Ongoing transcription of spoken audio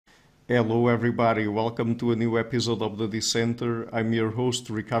Hello, everybody. Welcome to a new episode of the Dissenter. I'm your host,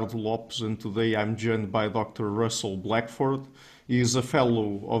 Ricardo Lopes, and today I'm joined by Dr. Russell Blackford. He is a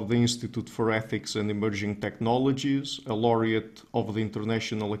fellow of the Institute for Ethics and Emerging Technologies, a laureate of the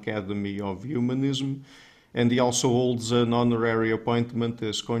International Academy of Humanism, and he also holds an honorary appointment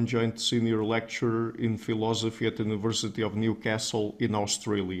as Conjoint Senior Lecturer in Philosophy at the University of Newcastle in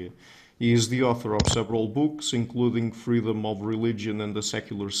Australia. He is the author of several books, including Freedom of Religion and the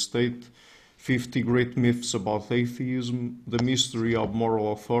Secular State, 50 Great Myths About Atheism, The Mystery of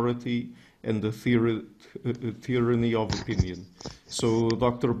Moral Authority, and the Tyranny of Opinion. So,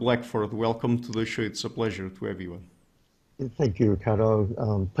 Dr. Blackford, welcome to the show. It's a pleasure to have you on. Thank you,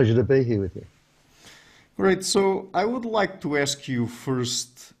 Ricardo. Pleasure to be here with you. Great. So, I would like to ask you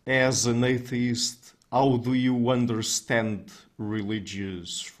first, as an atheist, how do you understand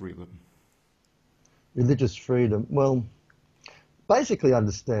religious freedom? Religious freedom, well, basically I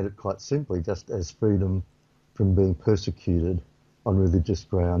understand it quite simply, just as freedom from being persecuted on religious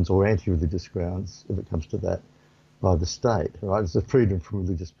grounds or anti-religious grounds, if it comes to that, by the state, right? It's a freedom from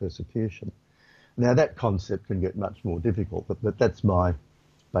religious persecution. Now that concept can get much more difficult, but that's my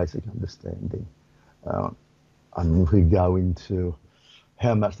basic understanding. And we go into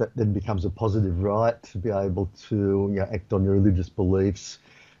how much that then becomes a positive right to be able to act on your religious beliefs,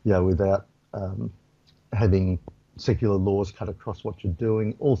 without having secular laws cut across what you're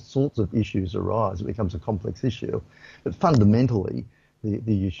doing. All sorts of issues arise. It becomes a complex issue. But fundamentally,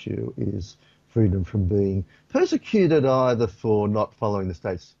 the issue is freedom from being persecuted either for not following the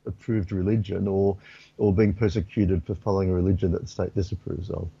state's approved religion or being persecuted for following a religion that the state disapproves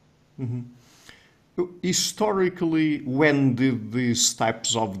of. Mm-hmm. Historically, when did these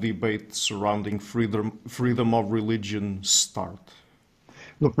types of debates surrounding freedom of religion start?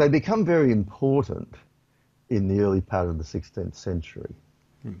 Look, they become very important in the early part of the 16th century.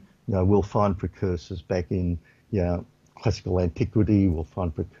 We'll find precursors back in classical antiquity, we'll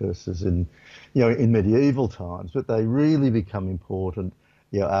find precursors in medieval times, but they really become important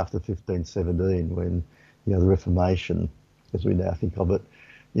after 1517 when the Reformation, as we now think of it,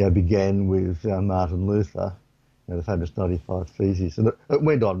 began with Martin Luther, the famous 95 Theses, and it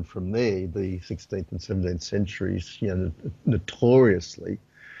went on from there. The 16th and 17th centuries, notoriously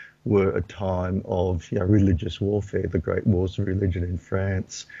were a time of religious warfare, the great wars of religion in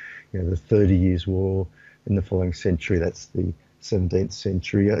France, the 30 Years' War in the following century, that's the 17th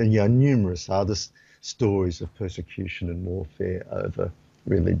century, and numerous other stories of persecution and warfare over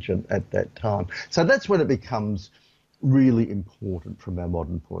religion at that time. So that's when it becomes really important from our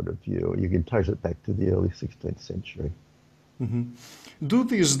modern point of view. You can trace it back to the early 16th century. Mm-hmm. Do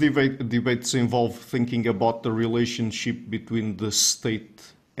these debates involve thinking about the relationship between the state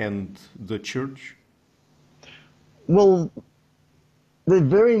and the church? Well, they're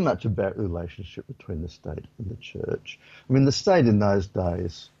very much about the relationship between the state and the church. I mean, the state in those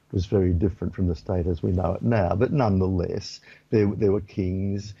days was very different from the state as we know it now, but nonetheless, there were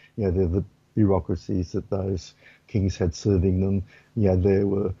kings, there were the bureaucracies that those kings had serving them. There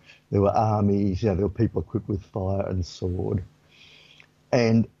were armies, there were people equipped with fire and sword.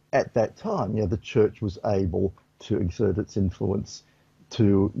 And at that time, the church was able to exert its influence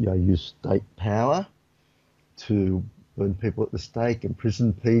to use state power, to burn people at the stake,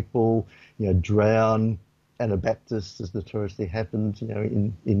 imprison people, drown Anabaptists, as notoriously happened,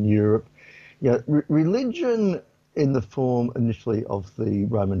 in Europe. Religion in the form initially of the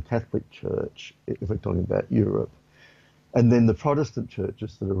Roman Catholic Church, if we're talking about Europe, and then the Protestant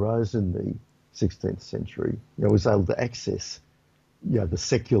churches that arose in the 16th century, was able to access, the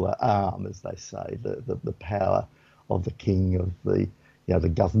secular arm, as they say, the power of the king, of the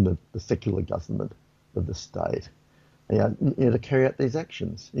government, the secular government of the state, to carry out these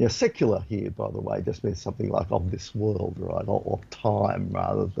actions. Secular here, by the way, just means something like of this world, right, or of time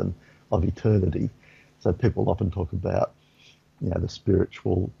rather than of eternity. So people often talk about, the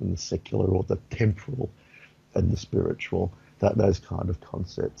spiritual and the secular, or the temporal and the spiritual, those kind of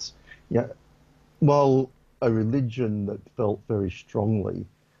concepts. While a religion that felt very strongly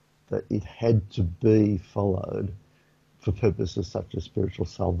that it had to be followed for purposes such as spiritual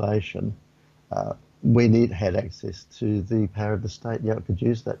salvation, when it had access to the power of the state, it could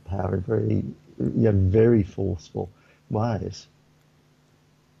use that power in very, very forceful ways.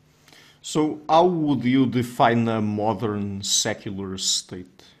 So how would you define a modern secular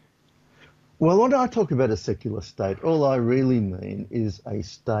state? Well, when I talk about a secular state, all I really mean is a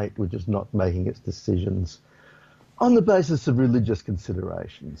state which is not making its decisions on the basis of religious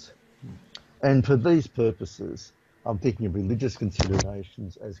considerations. And for these purposes, I'm thinking of religious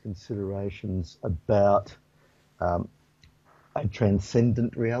considerations as considerations about a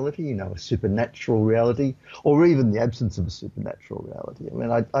transcendent reality, you know, a supernatural reality, or even the absence of a supernatural reality.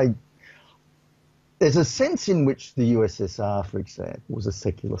 I mean, there's a sense in which the USSR, for example, was a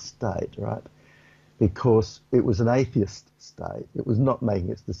secular state, right? Because it was an atheist state. It was not making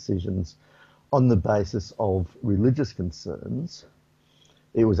its decisions on the basis of religious concerns.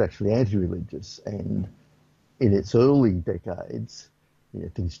 It was actually anti-religious, and in its early decades, you know,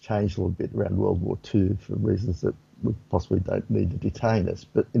 things changed a little bit around World War II for reasons that we possibly don't need to detain us.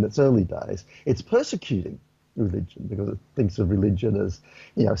 But in its early days, it's persecuting religion because it thinks of religion as,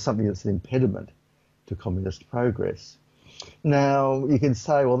 you know, something that's an impediment to communist progress. Now, you can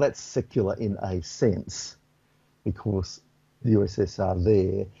say, well, that's secular in a sense, because the USSR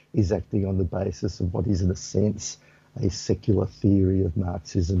there is acting on the basis of what is, in a sense, a secular theory of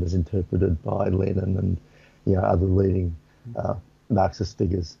Marxism as interpreted by Lenin and, you know, other leading Marxist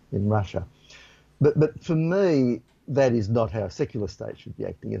figures in Russia. But for me, that is not how a secular state should be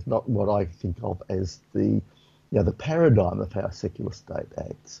acting. It's not what I think of as the paradigm of how a secular state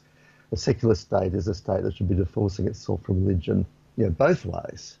acts. A secular state is a state that should be divorcing itself from religion, you know, both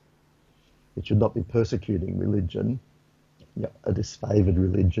ways. It should not be persecuting religion, you know, a disfavoured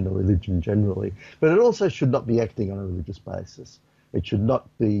religion or religion generally, but it also should not be acting on a religious basis. It should not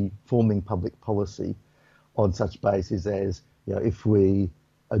be forming public policy on such basis as, you know, if we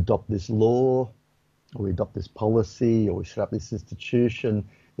adopt this law, or we adopt this policy, or we set up this institution,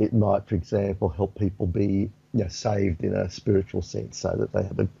 it might, for example, help people be, you know, saved in a spiritual sense, so that they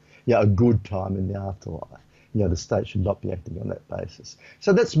have a good time in the afterlife. You know, the state should not be acting on that basis.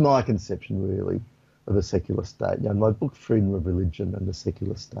 So that's my conception, really, of a secular state. You know, in my book, Freedom of Religion and the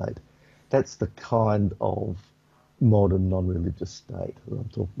Secular State, that's the kind of modern non-religious state that I'm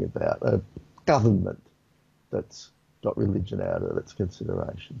talking about. A government that's got religion out of its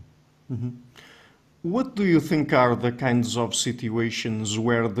consideration. Mm-hmm. What do you think are the kinds of situations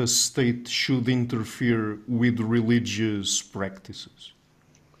where the state should interfere with religious practices?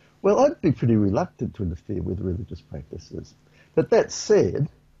 Well, I'd be pretty reluctant to interfere with religious practices. But that said,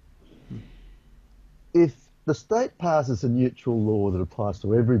 if the state passes a neutral law that applies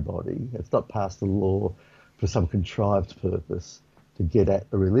to everybody, it's not passed a law for some contrived purpose to get at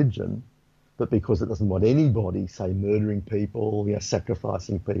a religion, but because it doesn't want anybody, say, murdering people, you know,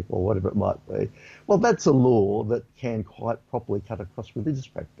 sacrificing people, whatever it might be, well, that's a law that can quite properly cut across religious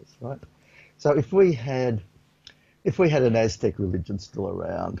practice, right? So if we had an Aztec religion still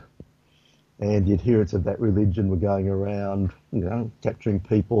around, and the adherents of that religion were going around, you know, capturing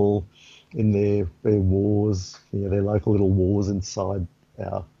people in their wars, you know, their local little wars inside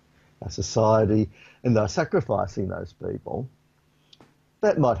our society, and they're sacrificing those people,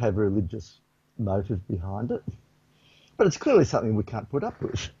 that might have a religious motive behind it. But it's clearly something we can't put up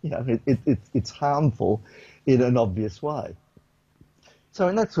with. You know, it's harmful in an obvious way. So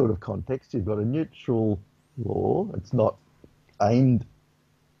in that sort of context, you've got a neutral law. It's not aimed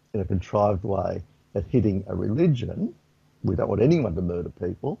in a contrived way at hitting a religion. We don't want anyone to murder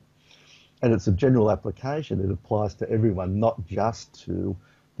people. And it's a general application. It applies to everyone, not just to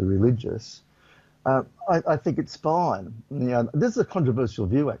the religious. I think it's fine. You know, this is a controversial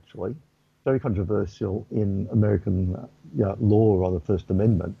view, actually, very controversial in American law on the First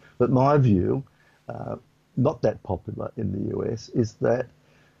Amendment. But my view, not that popular in the US, is that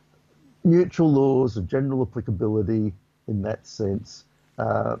neutral laws of general applicability in that sense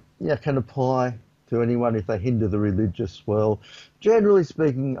can apply to anyone if they hinder the religious. Well, generally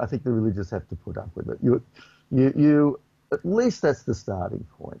speaking, I think the religious have to put up with it. You at least that's the starting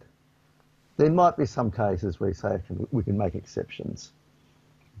point. There might be some cases where you say we can make exceptions,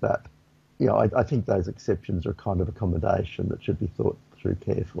 but you know, I think those exceptions are a kind of accommodation that should be thought through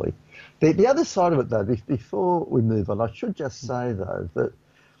carefully. The other side of it, though, before we move on, I should just say, though, that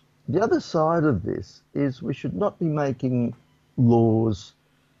the other side of this is we should not be making laws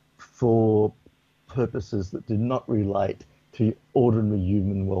for purposes that do not relate to ordinary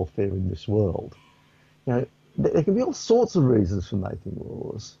human welfare in this world. You know, there can be all sorts of reasons for making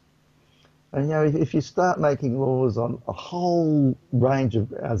laws. And, you know, if you start making laws on a whole range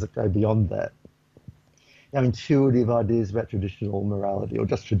of as it go beyond that, you know, intuitive ideas about traditional morality, or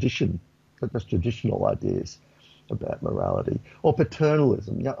just traditional ideas about morality, or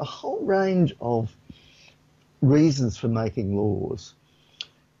paternalism, you know, a whole range of reasons for making laws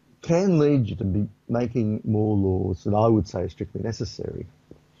can lead you to be making more laws than I would say are strictly necessary.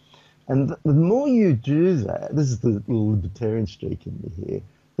 And the more you do that, this is the little libertarian streak in me here,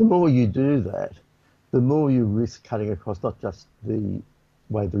 the more you do that, the more you risk cutting across not just the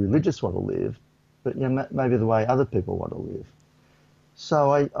way the religious want to live, but you know, maybe the way other people want to live.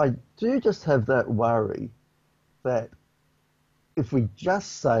 So I do just have that worry that if we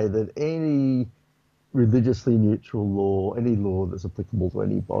just say that any religiously neutral law, any law that's applicable to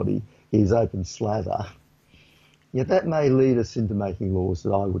anybody, is open slather, that may lead us into making laws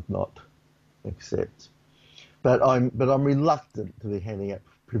that I would not accept. But I'm reluctant to be handing out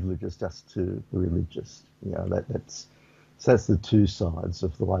privileges just to the religious. That's the two sides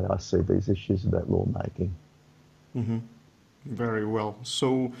of the way I see these issues about lawmaking. Mm-hmm. Very well.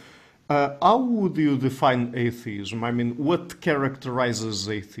 So, how would you define atheism? I mean, what characterizes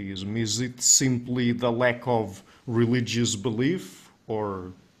atheism? Is it simply the lack of religious belief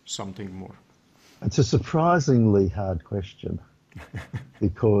or something more? It's a surprisingly hard question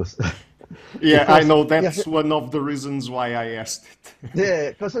because Yeah, I know that's one of the reasons why I asked it. yeah,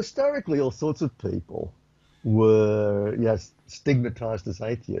 because historically all sorts of people were stigmatized as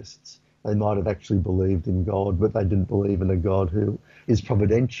atheists. They might have actually believed in God, but they didn't believe in a God who is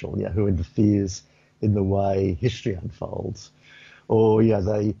providential, who interferes in the way history unfolds. Or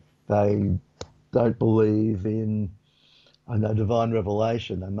they don't believe in divine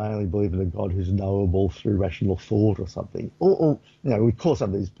revelation. They mainly believe in a God who's knowable through rational thought or something. Or we call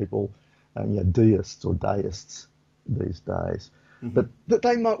some of these people deists or deists these days. Mm-hmm. But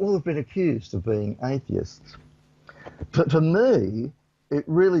they might well have been accused of being atheists. For me, it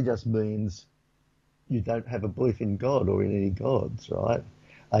really just means you don't have a belief in God or in any gods, right?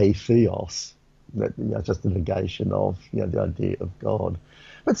 Atheos, that just a negation of the idea of God.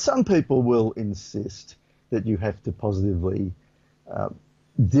 But some people will insist that you have to positively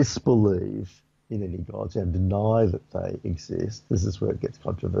disbelieve in any gods and deny that they exist. This is where it gets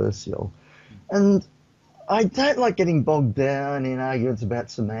controversial. And I don't like getting bogged down in arguments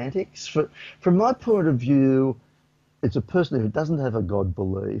about semantics. From my point of view, it's a person who doesn't have a God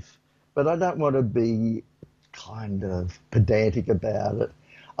belief, but I don't want to be kind of pedantic about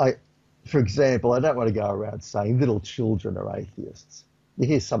it. For example, I don't want to go around saying little children are atheists. You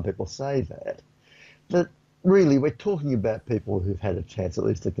hear some people say that, but really we're talking about people who've had a chance at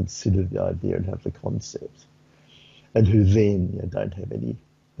least to consider the idea and have the concept, and who then don't have any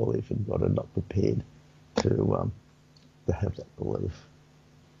belief in God and not prepared to have that belief.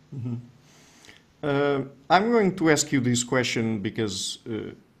 Mm-hmm. I'm going to ask you this question because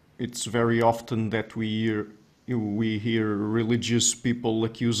it's very often that we hear religious people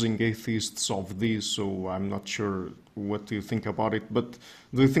accusing atheists of this, so I'm not sure what you think about it, but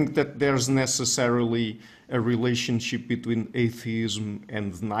do you think that there's necessarily a relationship between atheism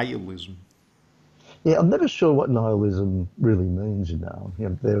and nihilism? Yeah, I'm never sure what nihilism really means,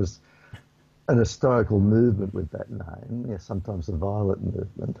 There's an historical movement with that name, sometimes a violent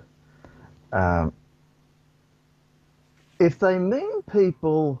movement. If they mean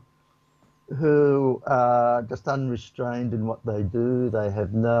people who are just unrestrained in what they do, they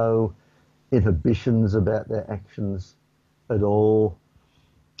have no inhibitions about their actions at all,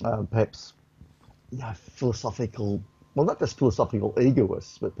 perhaps philosophical, well, not just philosophical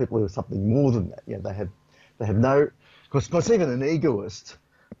egoists, but people who are something more than that. They have no, because even an egoist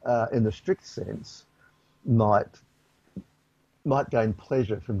in the strict sense might gain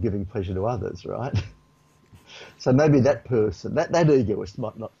pleasure from giving pleasure to others, right? So maybe that person, that egoist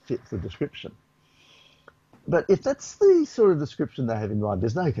might not fit the description. But if that's the sort of description they have in mind,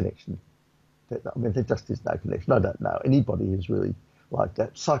 there's no connection. There just is no connection. I don't know anybody who's really like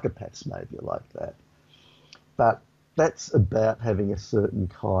that. Psychopaths maybe are like that. But that's about having a certain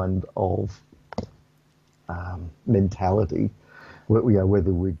kind of mentality,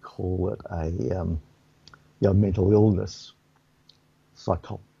 whether we'd call it a mental illness,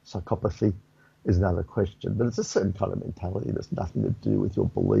 psychopathy is another question. But it's a certain kind of mentality that's nothing to do with your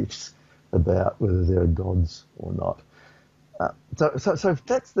beliefs about whether there are gods or not. So if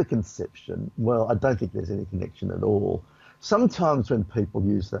that's the conception, well, I don't think there's any connection at all. Sometimes when people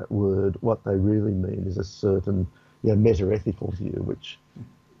use that word, what they really mean is a certain meta-ethical view, which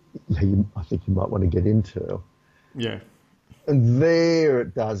I think you might want to get into. Yeah. And there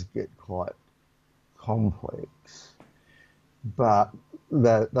it does get quite complex. But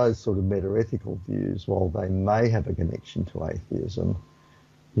those sort of meta-ethical views, while they may have a connection to atheism,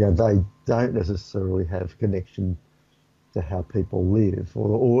 they don't necessarily have connection to how people live,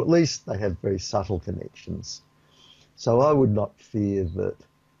 or at least they have very subtle connections. So I would not fear that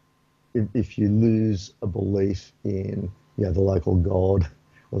if you lose a belief in the local god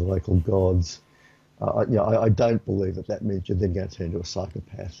or the local gods, I don't believe that means you're then going to turn into a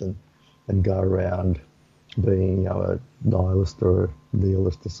psychopath and go around being a nihilist or a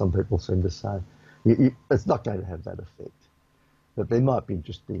nihilist, as some people seem to say. It's not going to have that effect. But there might be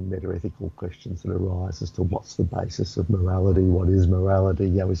interesting meta-ethical questions that arise as to what's the basis of morality, what is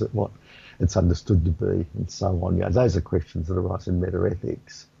morality, is it what it's understood to be, and so on. Those are questions that arise in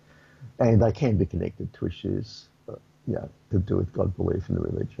metaethics, and they can be connected to issues, to do with God belief in the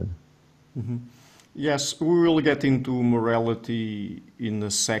religion. Mm-hmm. Yes, we will get into morality in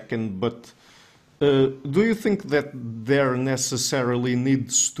a second, but do you think that there necessarily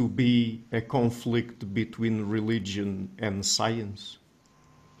needs to be a conflict between religion and science?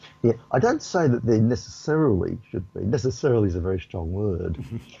 Yeah, I don't say that there necessarily should be. Necessarily is a very strong word.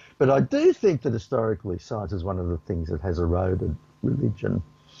 But I do think that historically science is one of the things that has eroded religion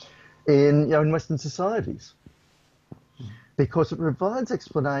in Western societies, because it provides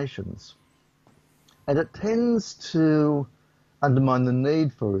explanations and it tends to undermine the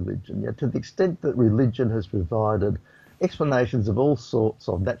need for religion, to the extent that religion has provided explanations of all sorts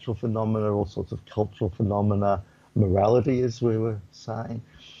of natural phenomena, all sorts of cultural phenomena, morality, as we were saying.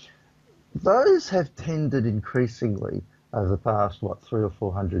 Those have tended increasingly over the past, 300 or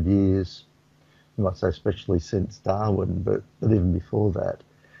 400 years, you might say especially since Darwin, but even before that.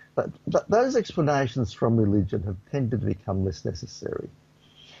 But those explanations from religion have tended to become less necessary.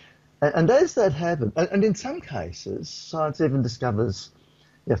 And as that happens, and in some cases, science even discovers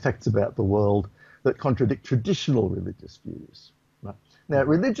facts about the world that contradict traditional religious views. Right? Now,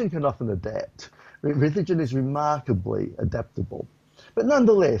 religion can often adapt. Religion is remarkably adaptable. But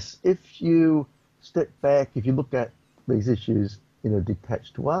nonetheless, if you step back, if you look at these issues in a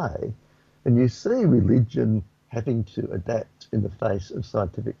detached way, and you see religion having to adapt in the face of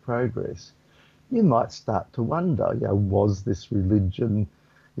scientific progress, you might start to wonder, was this religion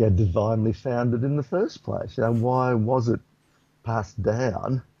divinely founded in the first place? Why was it passed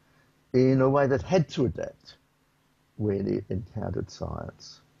down in a way that had to adapt when it encountered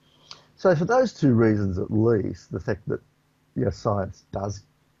science? So for those two reasons at least, the fact that science does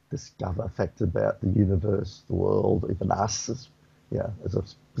discover facts about the universe, the world, even us as a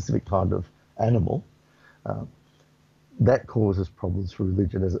specific kind of animal, that causes problems for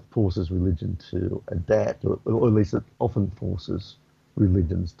religion, as it forces religion to adapt, or at least it often forces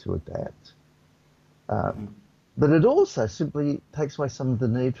religions to adapt. But it also simply takes away some of the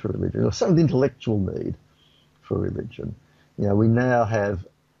need for religion, or some of the intellectual need for religion. We now have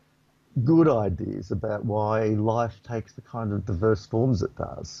good ideas about why life takes the kind of diverse forms it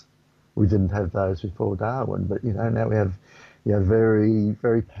does. We didn't have those before Darwin, but now we have very,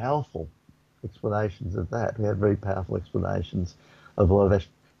 very powerful explanations of that. We have very powerful explanations of a lot of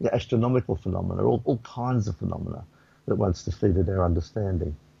astronomical phenomena, all kinds of phenomena that once defeated our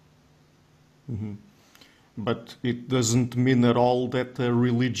understanding. Mm-hmm. But it doesn't mean at all that a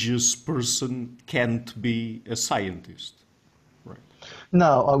religious person can't be a scientist, right?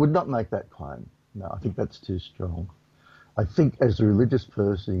 No, I would not make that claim. No, I think that's too strong. I think as a religious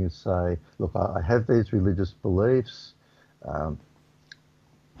person, you say, look, I have these religious beliefs.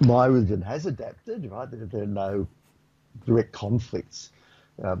 My religion has adapted, right? There are no direct conflicts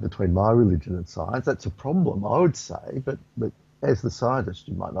between my religion and science. That's a problem, I would say, but as the scientist,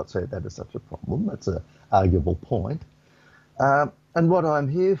 you might not say that is such a problem. That's an arguable point. And what I'm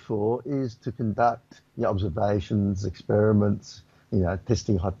here for is to conduct observations, experiments,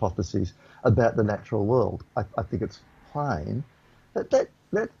 testing hypotheses about the natural world. I think it's plain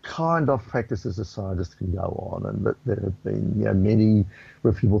that kind of practice as a scientist can go on, and that there have been many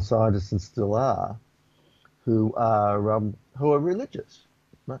reputable scientists, and still are, who are religious.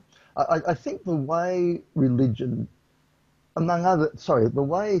 Right? I think the way religion, the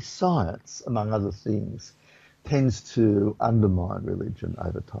way science, among other things, tends to undermine religion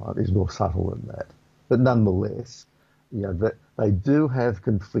over time is more subtle than that. But nonetheless, that they do have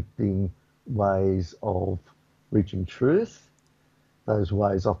conflicting ways of reaching truth. Those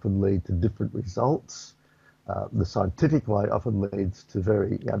ways often lead to different results. The scientific way often leads to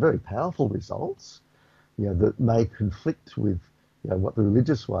very powerful results, that may conflict with what the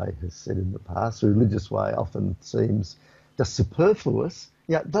religious way has said in the past. The religious way often seems just superfluous.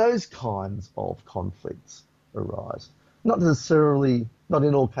 Those kinds of conflicts arise. Not necessarily, not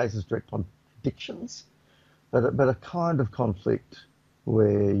in all cases direct contradictions, but a kind of conflict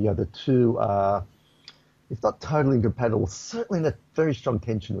where the two are, if not totally incompatible, certainly in a very strong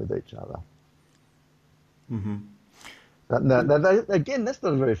tension with each other. Mm-hmm. Now, again, that's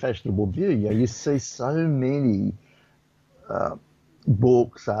not a very fashionable view. You see so many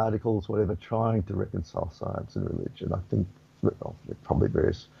books, articles, whatever, trying to reconcile science and religion. I think there are probably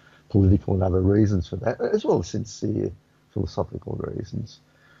various political and other reasons for that, as well as sincere philosophical reasons.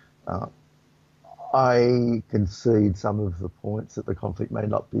 I concede some of the points that the conflict may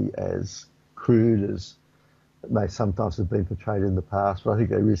not be as crude as it may sometimes have been portrayed in the past, but I think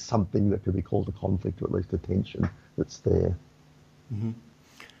there is something that could be called a conflict, or at least a tension that's there. Mm-hmm.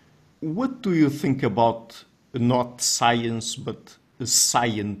 What do you think about not science but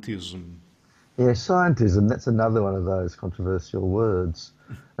scientism? Yeah, scientism, that's another one of those controversial words.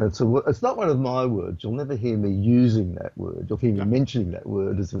 And it's not one of my words. You'll never hear me using that word. You'll hear me Yeah. mentioning that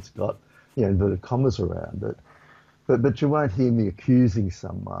word as it's got, inverted commas around it. But you won't hear me accusing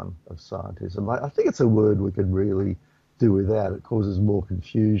someone of scientism. I think it's a word we could really do without. It causes more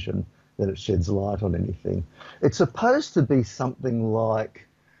confusion than it sheds light on anything. It's supposed to be something like,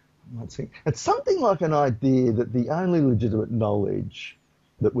 let's see, it's something like an idea that the only legitimate knowledge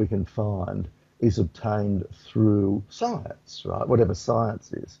that we can find is obtained through science, right? Whatever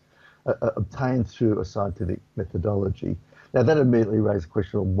science is, obtained through a scientific methodology. Now that immediately raises the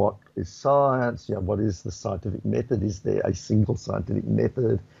question of what is science? What is the scientific method? Is there a single scientific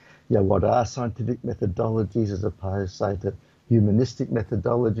method? What are scientific methodologies as opposed, say, to humanistic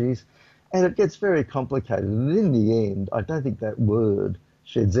methodologies? And it gets very complicated. And in the end, I don't think that word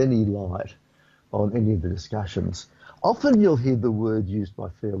sheds any light on any of the discussions. Often you'll hear the word used by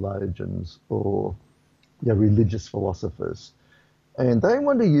theologians or religious philosophers, and they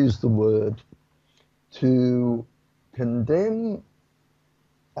want to use the word to condemn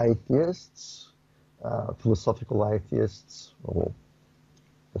atheists, philosophical atheists, or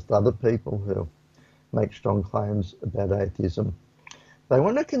just other people who make strong claims about atheism. They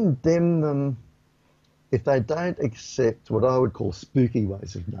want to condemn them if they don't accept what I would call spooky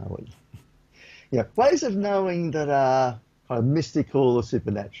ways of knowing. Ways of knowing that are kind of mystical or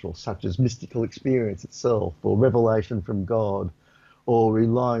supernatural, such as mystical experience itself, or revelation from God, or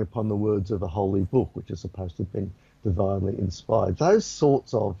relying upon the words of a holy book, which is supposed to have been divinely inspired. Those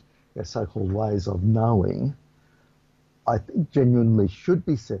sorts of so-called ways of knowing, I think genuinely should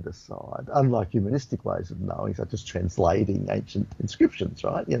be set aside, unlike humanistic ways of knowing, such as translating ancient inscriptions,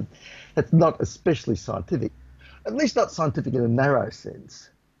 right? That's not especially scientific, at least not scientific in a narrow sense.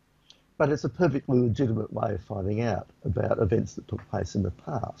 But it's a perfectly legitimate way of finding out about events that took place in the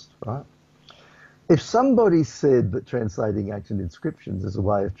past, right? If somebody said that translating ancient inscriptions is a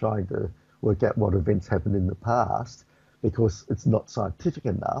way of trying to work out what events happened in the past because it's not scientific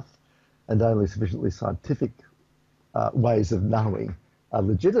enough and only sufficiently scientific ways of knowing are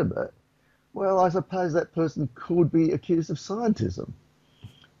legitimate, well, I suppose that person could be accused of scientism.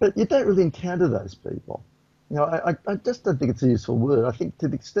 But you don't really encounter those people. I just don't think it's a useful word. I think to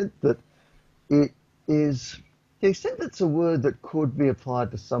the extent that it is, to the extent that it's a word that could be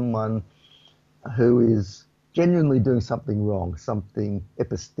applied to someone who is genuinely doing something wrong, something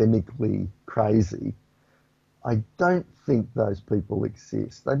epistemically crazy, I don't think those people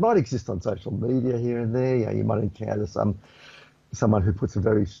exist. They might exist on social media here and there. You might encounter someone who puts a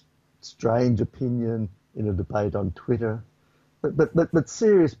very strange opinion in a debate on Twitter. But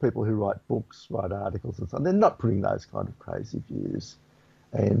serious people who write books, write articles and so on, they're not putting those kind of crazy views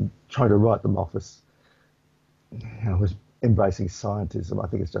and trying to write them off as embracing scientism. I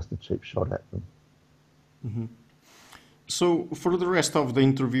think it's just a cheap shot at them. Mm-hmm. So for the rest of the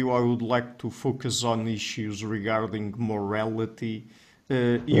interview, I would like to focus on issues regarding morality.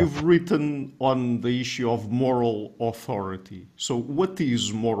 You've written on the issue of moral authority. So what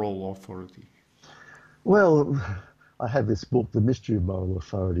is moral authority? Well, I have this book, The Mystery of Moral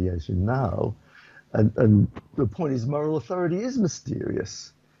Authority, as you know, and the point is moral authority is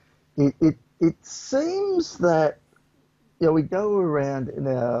mysterious. It seems that we go around in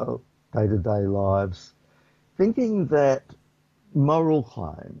our day-to-day lives thinking that moral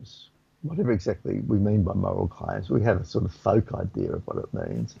claims, whatever exactly we mean by moral claims, we have a sort of folk idea of what it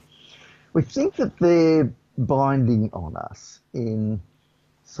means. We think that they're binding on us in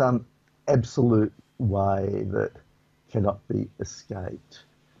some absolute way that cannot be escaped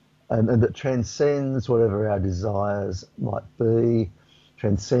and that transcends whatever our desires might be,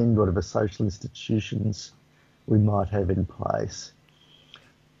 transcend whatever social institutions we might have in place.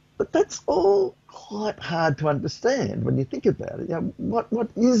 But that's all quite hard to understand when you think about it. What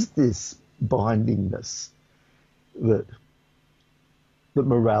is this bindingness that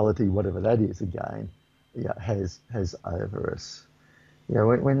morality, whatever that is again, has over us?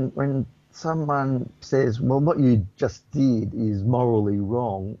 When someone says, well, what you just did is morally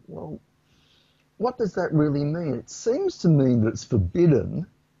wrong, well, what does that really mean? It seems to mean that it's forbidden,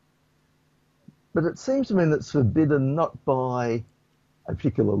 but it seems to mean that it's forbidden not by a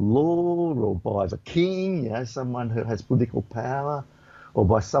particular law or by the king, someone who has political power, or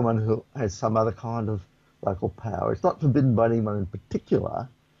by someone who has some other kind of local power. It's not forbidden by anyone in particular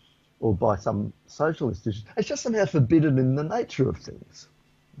or by some social institution. It's just somehow forbidden in the nature of things.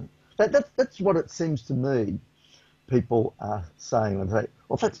 That's what it seems to me people are saying when they say,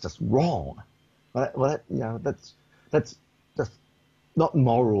 well, that's just wrong. Well, that's just not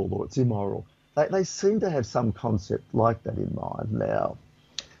moral or it's immoral. They seem to have some concept like that in mind. Now,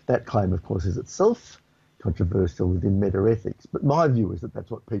 that claim, of course, is itself controversial within metaethics, but my view is that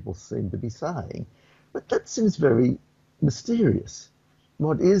that's what people seem to be saying. But that seems very mysterious.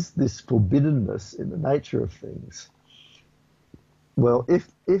 What is this forbiddenness in the nature of things? Well, if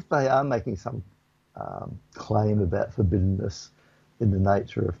they are making some claim about forbiddenness in the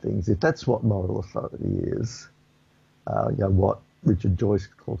nature of things, if that's what moral authority is, what Richard Joyce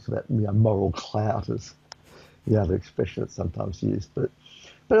talks about, moral clout is the other expression that's sometimes used, but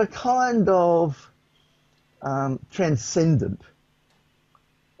a kind of transcendent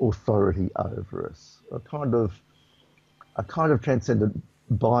authority over us, a kind of transcendent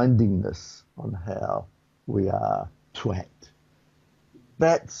bindingness on how we are to act.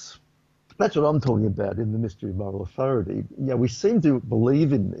 That's what I'm talking about in the mystery of moral authority. We seem to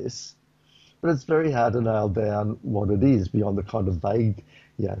believe in this, but it's very hard to nail down what it is beyond the kind of vague,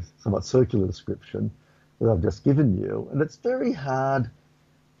 somewhat circular description that I've just given you. And it's very hard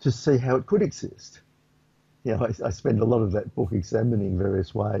to see how it could exist. I spend a lot of that book examining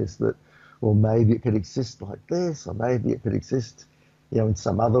various ways that, well, maybe it could exist like this, or maybe it could exist, in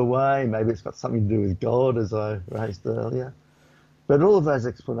some other way. Maybe it's got something to do with God, as I raised earlier. But all of those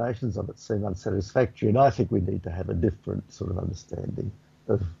explanations of it seem unsatisfactory, and I think we need to have a different sort of understanding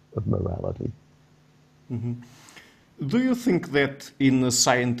of morality. Mm-hmm. Do you think that in a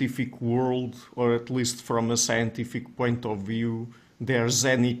scientific world, or at least from a scientific point of view, there's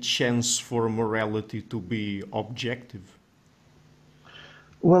any chance for morality to be objective?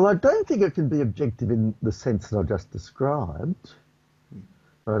 Well, I don't think it can be objective in the sense that I just described.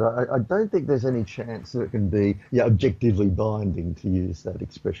 Right? I don't think there's any chance that it can be objectively binding, to use that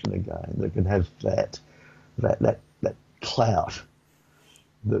expression again, that can have that clout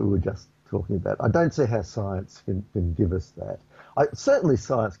that we were just talking about. I don't see how science can give us that. Certainly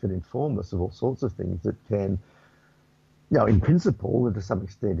science can inform us of all sorts of things that can, in principle and to some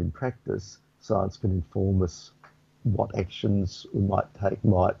extent in practice, science can inform us what actions we might take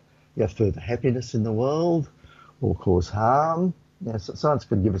might further happiness in the world or cause harm. So science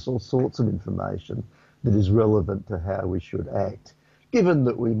can give us all sorts of information that is relevant to how we should act, given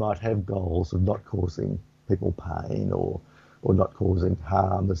that we might have goals of not causing people pain or not causing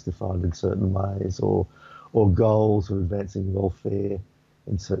harm as defined in certain ways, or goals of advancing welfare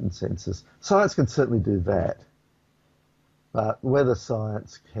in certain senses. Science can certainly do that. But whether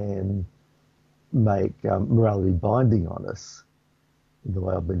science can make morality binding on us in the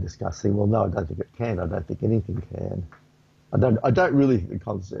way I've been discussing, well, no, I don't think it can. I don't think anything can. I don't really think the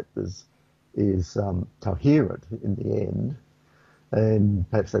concept is coherent in the end, and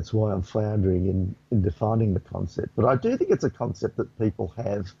perhaps that's why I'm floundering in defining the concept. But I do think it's a concept that people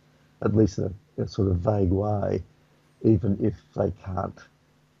have, at least in a sort of vague way, even if they can't,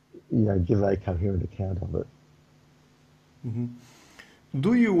 give a coherent account of it. Mm-hmm.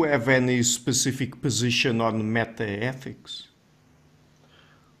 Do you have any specific position on meta-ethics?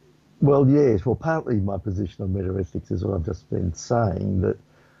 Well, yes. Well, partly my position on metaethics is what I've just been saying, that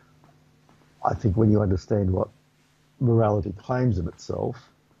I think when you understand what morality claims of itself,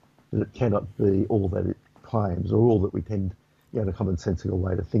 that it cannot be all that it claims or all that we tend, in a commonsensical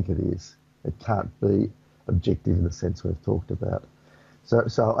way to think it is. It can't be objective in the sense we've talked about.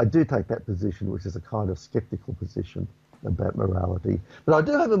 So I do take that position, which is a kind of skeptical position about morality. But I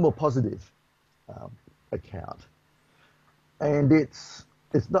do have a more positive account. And it's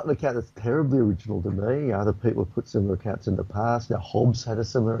not an account that's terribly original to me. Other people have put similar accounts in the past. Now, Hobbes had a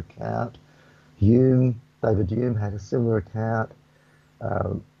similar account. David Hume had a similar account.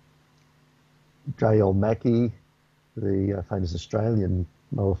 J.L. Mackie, the famous Australian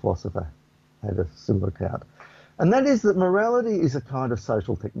moral philosopher, had a similar account. And that is that morality is a kind of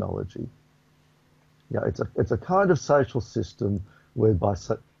social technology. It's a kind of social system whereby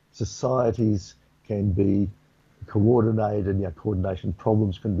societies can be coordinated, coordination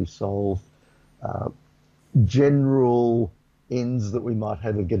problems can be solved, general ends that we might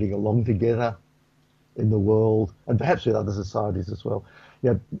have of getting along together in the world, and perhaps with other societies as well,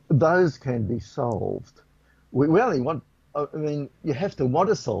 those can be solved. We only want, you have to want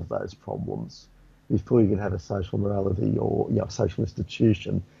to solve those problems before you can have a social morality or a social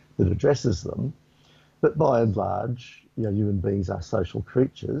institution that addresses them. But by and large, human beings are social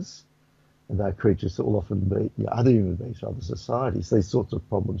creatures, and they're creatures that will often be other human beings from other societies. These sorts of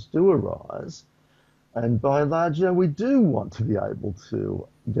problems do arise, and by and large, we do want to be able to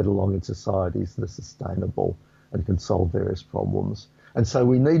get along in societies that are sustainable and can solve various problems. And so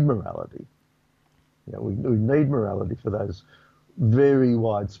we need morality. We need morality for those very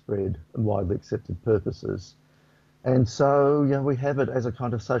widespread and widely accepted purposes. And so, we have it as a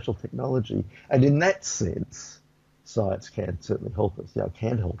kind of social technology. And in that sense, science can certainly help us,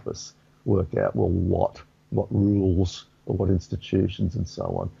 can help us work out, well, what rules or what institutions and so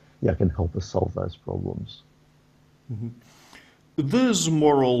on, can help us solve those problems. Does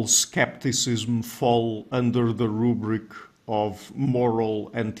moral skepticism fall under the rubric of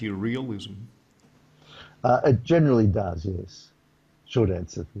moral anti-realism? It generally does, yes. Short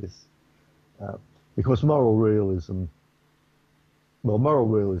answer, yes. Because moral realism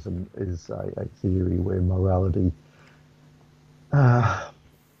is a theory where morality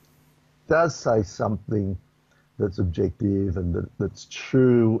does say something that's objective and that's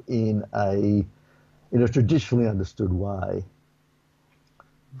true in a traditionally understood way.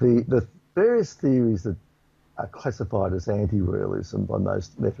 The various theories that are classified as anti-realism by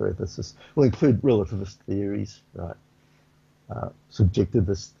most meta-ethicists will include relativist theories, right?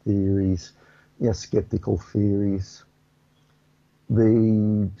 Subjectivist theories, skeptical theories.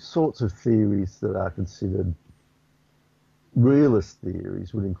 The sorts of theories that are considered realist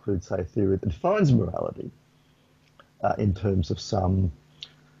theories would include, say, a theory that defines morality in terms of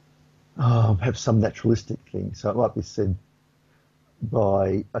perhaps some naturalistic thing. So it might be said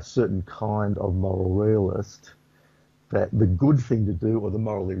by a certain kind of moral realist that the good thing to do or the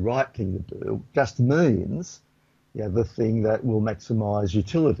morally right thing to do just means the thing that will maximise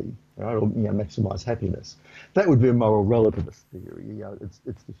utility, right, or maximise happiness. That would be a moral relativist theory.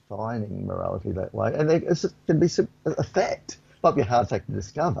 It's defining morality that way, and it can be a fact. Might be a hard fact to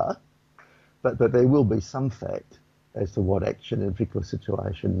discover, but there will be some fact as to what action in a particular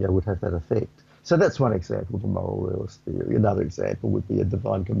situation would have that effect. So that's one example of a moral realist theory. Another example would be a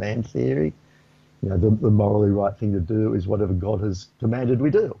divine command theory. The morally right thing to do is whatever God has commanded we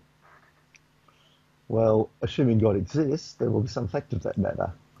do. Well, assuming God exists, there will be some fact of that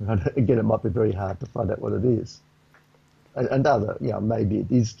matter. Again, it might be very hard to find out what it is. And other, maybe it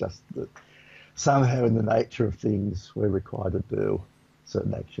is just that somehow in the nature of things we're required to do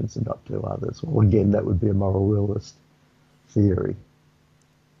certain actions and not do others. Well, again, that would be a moral realist theory.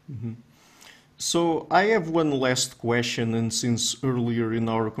 Mm-hmm. So I have one last question, and since earlier in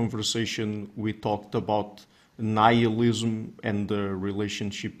our conversation we talked about nihilism and the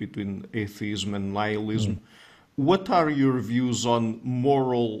relationship between atheism and nihilism, what are your views on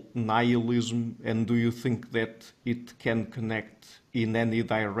moral nihilism, and do you think that it can connect in any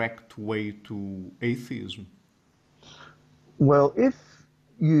direct way to atheism? Well, if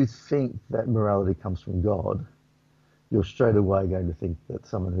you think that morality comes from God, you're straight away going to think that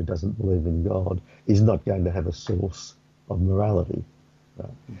someone who doesn't believe in God is not going to have a source of morality.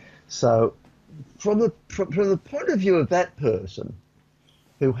 Right? So from the point of view of that person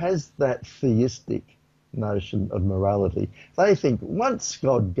who has that theistic notion of morality, they think once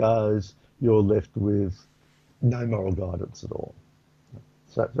God goes, you're left with no moral guidance at all.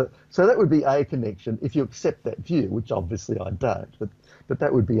 So that would be a connection, if you accept that view, which obviously I don't, but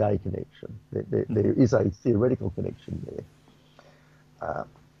that would be a connection. There is a theoretical connection there.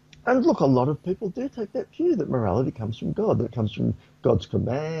 And look, a lot of people do take that view, that morality comes from God, that it comes from God's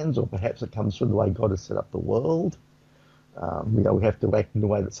commands, or perhaps it comes from the way God has set up the world. We have to act in a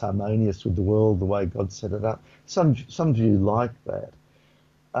way that's harmonious with the world, the way God set it up. Some view like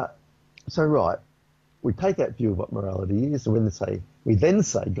that. So right, we take that view of what morality is, and we then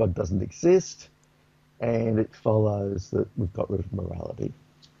say God doesn't exist, and it follows that we've got rid of morality.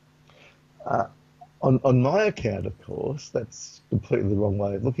 On my account, of course, that's completely the wrong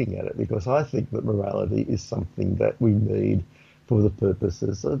way of looking at it, because I think that morality is something that we need for the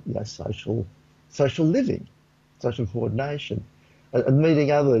purposes of social living, social coordination, and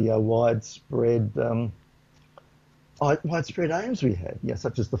meeting other widespread aims we have,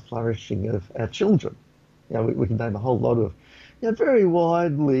 such as the flourishing of our children. We can name a whole lot of very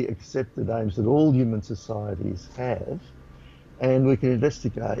widely accepted aims that all human societies have, and we can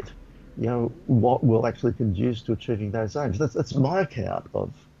investigate what will actually conduce to achieving those aims. That's my account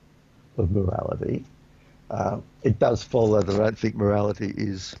of morality. It does follow that I don't think morality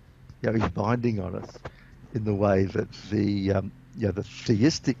is is binding on us in the way that the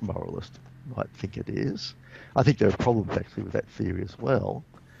theistic moralist might think it is. I think there are problems actually with that theory as well.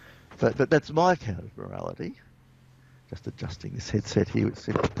 But that's my account of morality. Just adjusting this headset here, which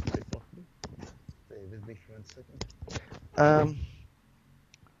seems to be off me. Bear with me for 1 second.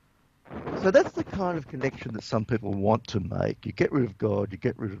 So that's the kind of connection that some people want to make. You get rid of God, you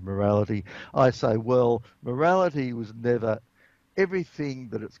get rid of morality. I say, well, morality was never everything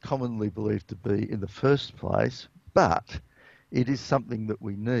that it's commonly believed to be in the first place, but it is something that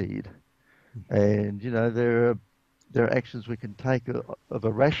we need. And, there are actions we can take of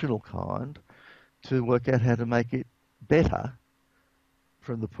a rational kind to work out how to make it better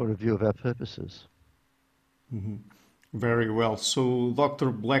from the point of view of our purposes. Very well. So,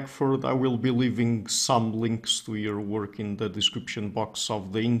 Dr. Blackford, I will be leaving some links to your work in the description box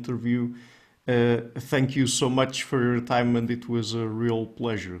of the interview. Thank you so much for your time, and it was a real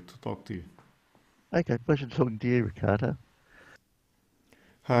pleasure to talk to you. Okay, pleasure talking to you, Ricardo.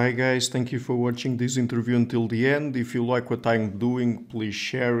 Hi guys, thank you for watching this interview until the end. If you like what I'm doing, please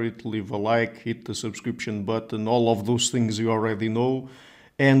share it, leave a like, hit the subscription button, all of those things you already know.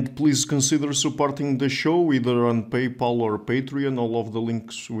 And please consider supporting the show either on PayPal or Patreon. All of the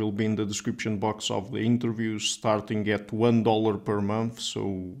links will be in the description box of the interview, starting at $1 per month,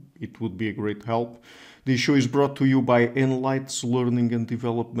 so it would be a great help. This show is brought to you by Enlights, Learning and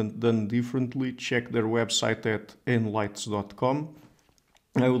Development Done Differently. Check their website at enlights.com.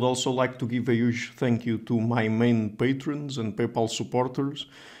 I would also like to give a huge thank you to my main patrons and PayPal supporters: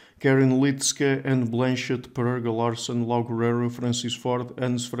 Karen Litske and Blanchett, Pererga Larson, Lau Guerrero, Francis Ford,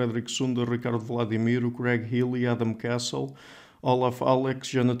 Hans Frederick Sunder, Ricardo Vladimiro, Craig Healy, Adam Castle, Olaf Alex,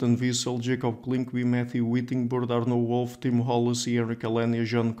 Jonathan Wiesel, Jacob Klinkby, Matthew Whittingbird, Arno Wolf, Tim Hollisey, Eric Alenia,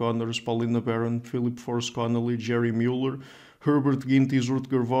 John Connors, Paulina Barron, Philip Force Connolly, Jerry Mueller, Herbert Gintis,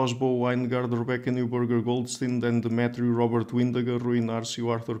 Rutger Vosbo, Weingard, Rebecca Newberger Goldstein, Dan Demetri, Robert Windager, Rui Narcio,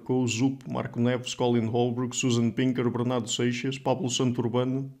 Arthur Coe, Zup, Marco Neves, Colin Holbrook, Susan Pinker, Bernardo Seixas, Pablo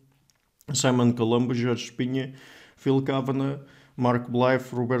Santurbano, Simon Colombo, Jorge Espinha, Phil Kavanagh, Mark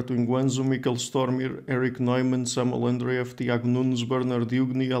Blythe, Roberto Inguanzo, Michael Stormir, Eric Neumann, Samuel Andreev, Tiago Nunes, Bernard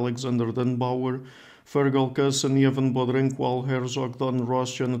Hugni, Alexander Dunbauer, Fergal Cusson, Evan Bodrenko, Al Herzog, Don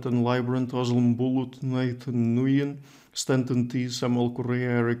Ross, Jonathan Librant, Oslem Bullitt, Nathan Nguyen, Stanton T, Samuel Correa,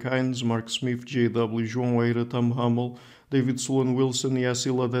 Eric Hines, Mark Smith, J.W., João Eira, Tom Hummel, David Sloan Wilson,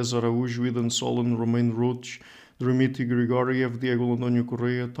 Yacila Dez Araújo, Eden Solon, Romain Roach, Dmitry Grigoriev, Diego Londoño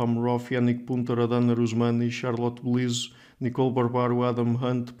Correa, Tom Roth, Yannick Punter, Adana Rusmani, Charlotte Bliss, Nicole Barbaro, Adam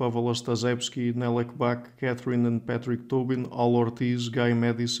Hunt, Pavel Ostazewski, Nelek Bach, Catherine and Patrick Tobin, Al Ortiz, Guy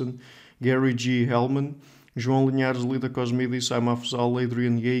Madison, Gary G. Hellman, João Linhares, Lida Cosmidis, Aima Afzal,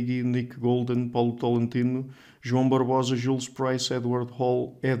 Adrian Yegi, Nick Golden, Paulo Tolentino, João Barbosa, Jules Price, Edward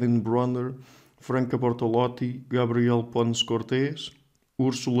Hall, Edin Bronner, Franca Bortolotti, Gabriel Pons Cortez,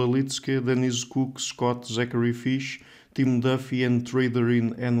 Ursula Litske, Denise Cook, Scott, Zachary Fish, Tim Duffy and Trader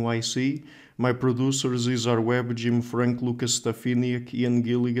in NYC. My producers Izar Webb, Jim Frank, Lucas Stafiniak, Ian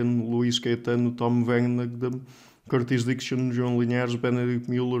Gilligan, Luís Caetano, Tom Vanagdam, Curtis Dixon, João Linhares, Benedict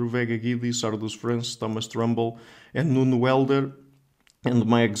Mueller, Vega Guidi, Sardus France, Thomas Trumbull, and Nuno Welder. And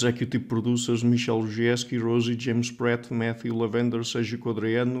my executive producers Michel Rugieski, Rosie, James Pratt, Matthew Lavender, Sergio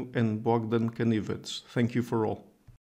Codreanu, and Bogdan Kanivets. Thank you for all.